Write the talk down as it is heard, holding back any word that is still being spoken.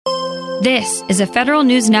This is a Federal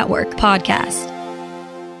News Network podcast.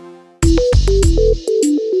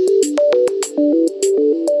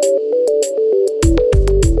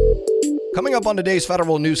 Coming up on today's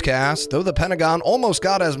Federal Newscast, though the Pentagon almost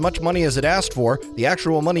got as much money as it asked for, the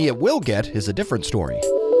actual money it will get is a different story.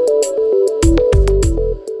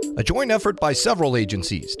 A joint effort by several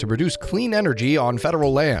agencies to produce clean energy on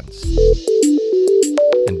federal lands.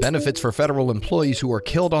 And benefits for federal employees who are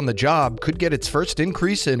killed on the job could get its first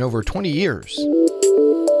increase in over 20 years.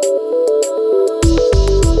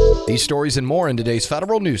 These stories and more in today's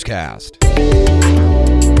Federal Newscast.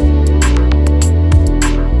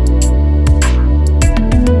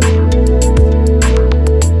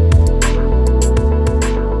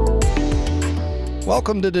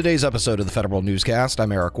 Welcome to today's episode of the Federal Newscast.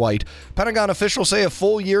 I'm Eric White. Pentagon officials say a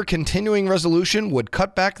full-year continuing resolution would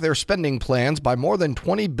cut back their spending plans by more than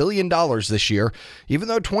 $20 billion this year, even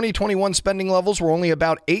though 2021 spending levels were only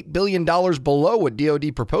about $8 billion below what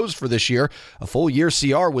DoD proposed for this year. A full-year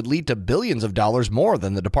CR would lead to billions of dollars more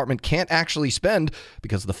than the department can't actually spend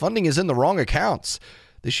because the funding is in the wrong accounts.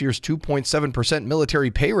 This year's 2.7%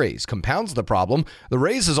 military pay raise compounds the problem. The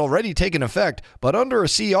raise has already taken effect, but under a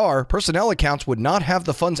CR, personnel accounts would not have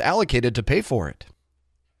the funds allocated to pay for it.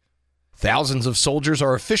 Thousands of soldiers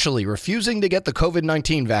are officially refusing to get the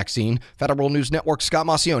COVID-19 vaccine. Federal News Network's Scott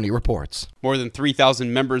Maucione reports. More than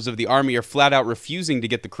 3,000 members of the Army are flat out refusing to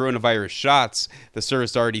get the coronavirus shots. The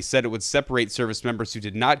service already said it would separate service members who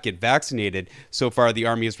did not get vaccinated. So far, the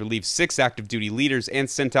Army has relieved 6 active duty leaders and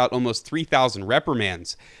sent out almost 3,000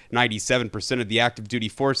 reprimands. 97% of the active duty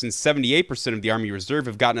force and 78% of the Army Reserve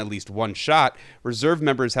have gotten at least one shot. Reserve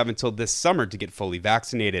members have until this summer to get fully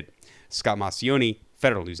vaccinated. Scott Maucione,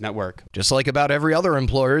 Federal News Network. Just like about every other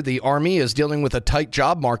employer, the Army is dealing with a tight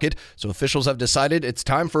job market, so officials have decided it's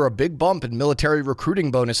time for a big bump in military recruiting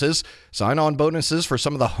bonuses. Sign-on bonuses for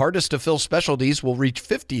some of the hardest-to-fill specialties will reach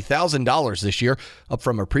 $50,000 this year, up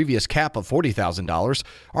from a previous cap of $40,000.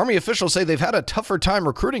 Army officials say they've had a tougher time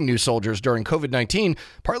recruiting new soldiers during COVID-19,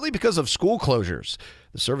 partly because of school closures.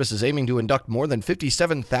 The service is aiming to induct more than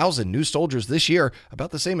 57,000 new soldiers this year, about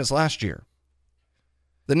the same as last year.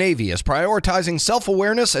 The Navy is prioritizing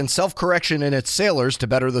self-awareness and self-correction in its sailors to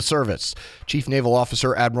better the service. Chief Naval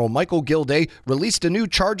Officer Admiral Michael Gilday released a new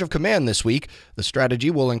charge of command this week. The strategy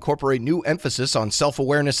will incorporate new emphasis on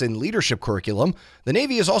self-awareness in leadership curriculum. The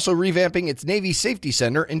Navy is also revamping its Navy Safety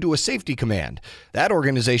Center into a safety command. That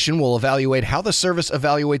organization will evaluate how the service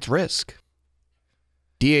evaluates risk.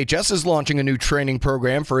 DHS is launching a new training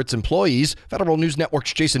program for its employees. Federal News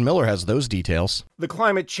Network's Jason Miller has those details. The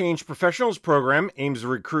Climate Change Professionals Program aims to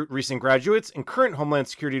recruit recent graduates and current Homeland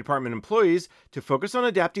Security Department employees to focus on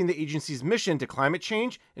adapting the agency's mission to climate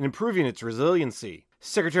change and improving its resiliency.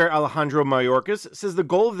 Secretary Alejandro Mayorkas says the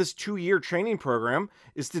goal of this 2-year training program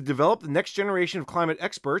is to develop the next generation of climate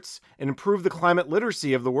experts and improve the climate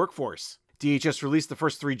literacy of the workforce. DHS released the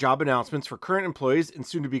first 3 job announcements for current employees and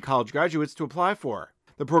soon-to-be college graduates to apply for.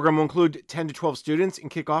 The program will include 10 to 12 students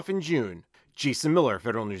and kick off in June. Jason Miller,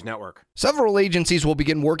 Federal News Network. Several agencies will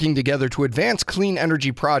begin working together to advance clean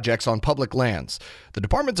energy projects on public lands. The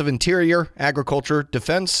Departments of Interior, Agriculture,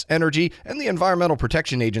 Defense, Energy, and the Environmental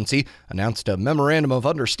Protection Agency announced a memorandum of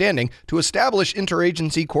understanding to establish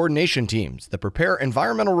interagency coordination teams that prepare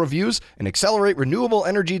environmental reviews and accelerate renewable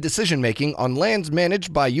energy decision-making on lands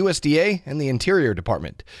managed by USDA and the Interior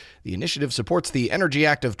Department. The initiative supports the Energy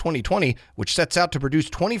Act of 2020, which sets out to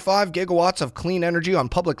produce 25 gigawatts of clean energy on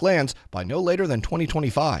public lands by no later than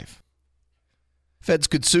 2025. Feds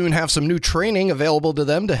could soon have some new training available to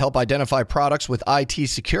them to help identify products with IT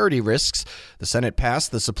security risks. The Senate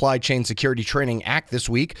passed the Supply Chain Security Training Act this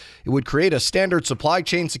week. It would create a standard supply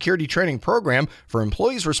chain security training program for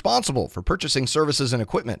employees responsible for purchasing services and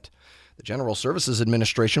equipment. The General Services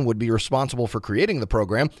Administration would be responsible for creating the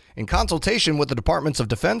program in consultation with the Departments of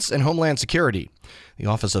Defense and Homeland Security. The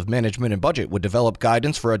Office of Management and Budget would develop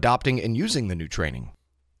guidance for adopting and using the new training.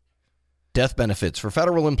 Death benefits for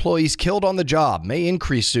federal employees killed on the job may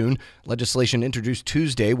increase soon. Legislation introduced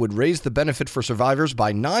Tuesday would raise the benefit for survivors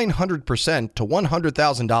by 900% to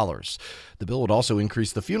 $100,000. The bill would also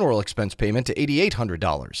increase the funeral expense payment to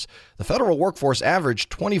 $8,800. The federal workforce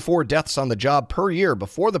averaged 24 deaths on the job per year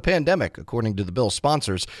before the pandemic, according to the bill's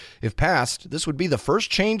sponsors. If passed, this would be the first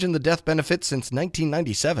change in the death benefit since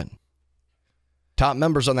 1997. Top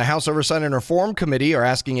members on the House Oversight and Reform Committee are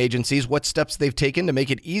asking agencies what steps they've taken to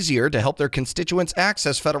make it easier to help their constituents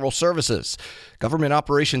access federal services. Government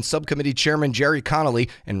Operations Subcommittee Chairman Jerry Connolly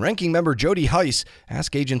and Ranking Member Jody Heiss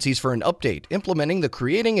ask agencies for an update implementing the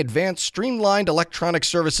Creating Advanced Streamlined Electronic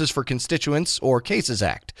Services for Constituents, or CASES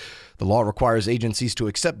Act. The law requires agencies to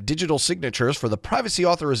accept digital signatures for the privacy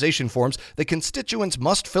authorization forms that constituents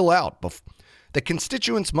must fill out that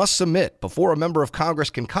constituents must submit before a member of Congress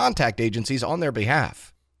can contact agencies on their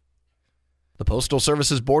behalf. The Postal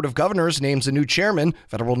Service's Board of Governors names a new chairman.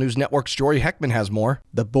 Federal News Network's Jory Heckman has more.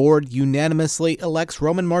 The board unanimously elects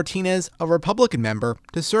Roman Martinez, a Republican member,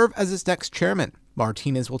 to serve as its next chairman.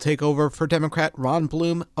 Martinez will take over for Democrat Ron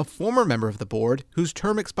Bloom, a former member of the board, whose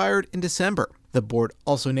term expired in December. The board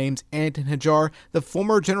also names Anton Hajar, the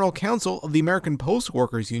former general counsel of the American Postal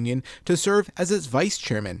Workers Union, to serve as its vice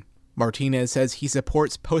chairman. Martinez says he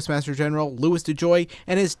supports Postmaster General Louis DeJoy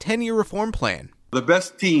and his 10-year reform plan. The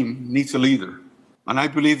best team needs a leader, and I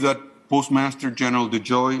believe that Postmaster General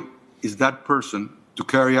DeJoy is that person to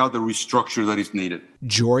carry out the restructure that is needed.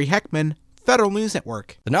 Jory Heckman, Federal News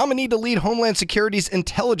Network. The nominee to lead Homeland Security's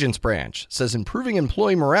intelligence branch says improving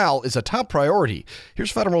employee morale is a top priority.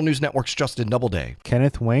 Here's Federal News Network's Justin Doubleday.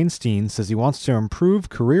 Kenneth Weinstein says he wants to improve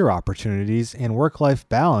career opportunities and work-life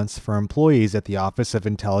balance for employees at the Office of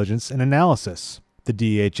Intelligence and Analysis. The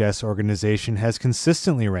DHS organization has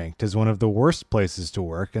consistently ranked as one of the worst places to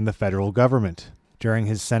work in the federal government. During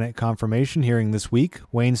his Senate confirmation hearing this week,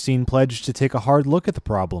 Weinstein pledged to take a hard look at the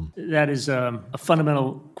problem. That is a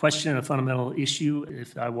fundamental question, a fundamental issue.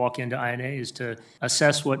 If I walk into INA, is to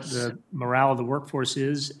assess what the morale of the workforce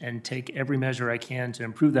is and take every measure I can to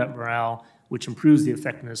improve that morale, which improves the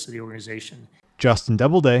effectiveness of the organization. Justin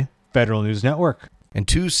Doubleday, Federal News Network. And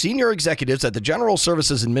two senior executives at the General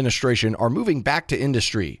Services Administration are moving back to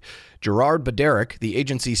industry. Gerard Baderick, the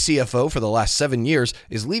agency's CFO for the last 7 years,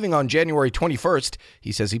 is leaving on January 21st.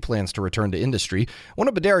 He says he plans to return to industry. One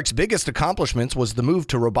of Baderick's biggest accomplishments was the move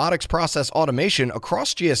to robotics process automation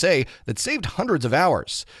across GSA that saved hundreds of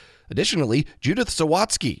hours. Additionally, Judith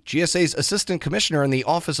Sawatsky, GSA's assistant commissioner in the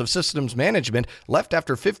Office of Systems Management, left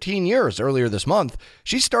after 15 years earlier this month.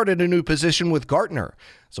 She started a new position with Gartner.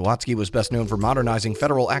 Sawatsky was best known for modernizing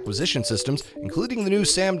federal acquisition systems, including the new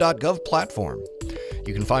SAM.gov platform.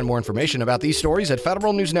 You can find more information about these stories at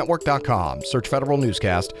federalnewsnetwork.com. Search Federal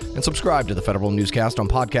Newscast and subscribe to the Federal Newscast on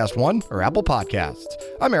Podcast One or Apple Podcasts.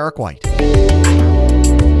 I'm Eric White.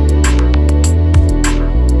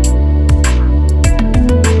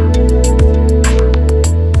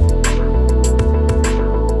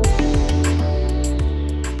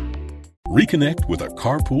 Reconnect with a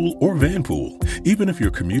carpool or vanpool. Even if you're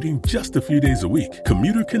commuting just a few days a week,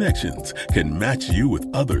 Commuter Connections can match you with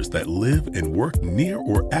others that live and work near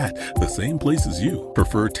or at the same place as you.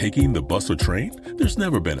 Prefer taking the bus or train? There's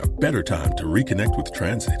never been a better time to reconnect with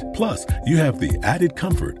transit. Plus, you have the added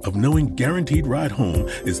comfort of knowing Guaranteed Ride Home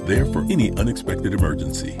is there for any unexpected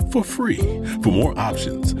emergency for free. For more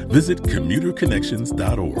options, visit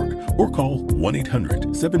commuterconnections.org or call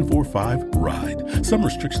 1-800-745-RIDE. Some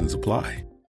restrictions apply.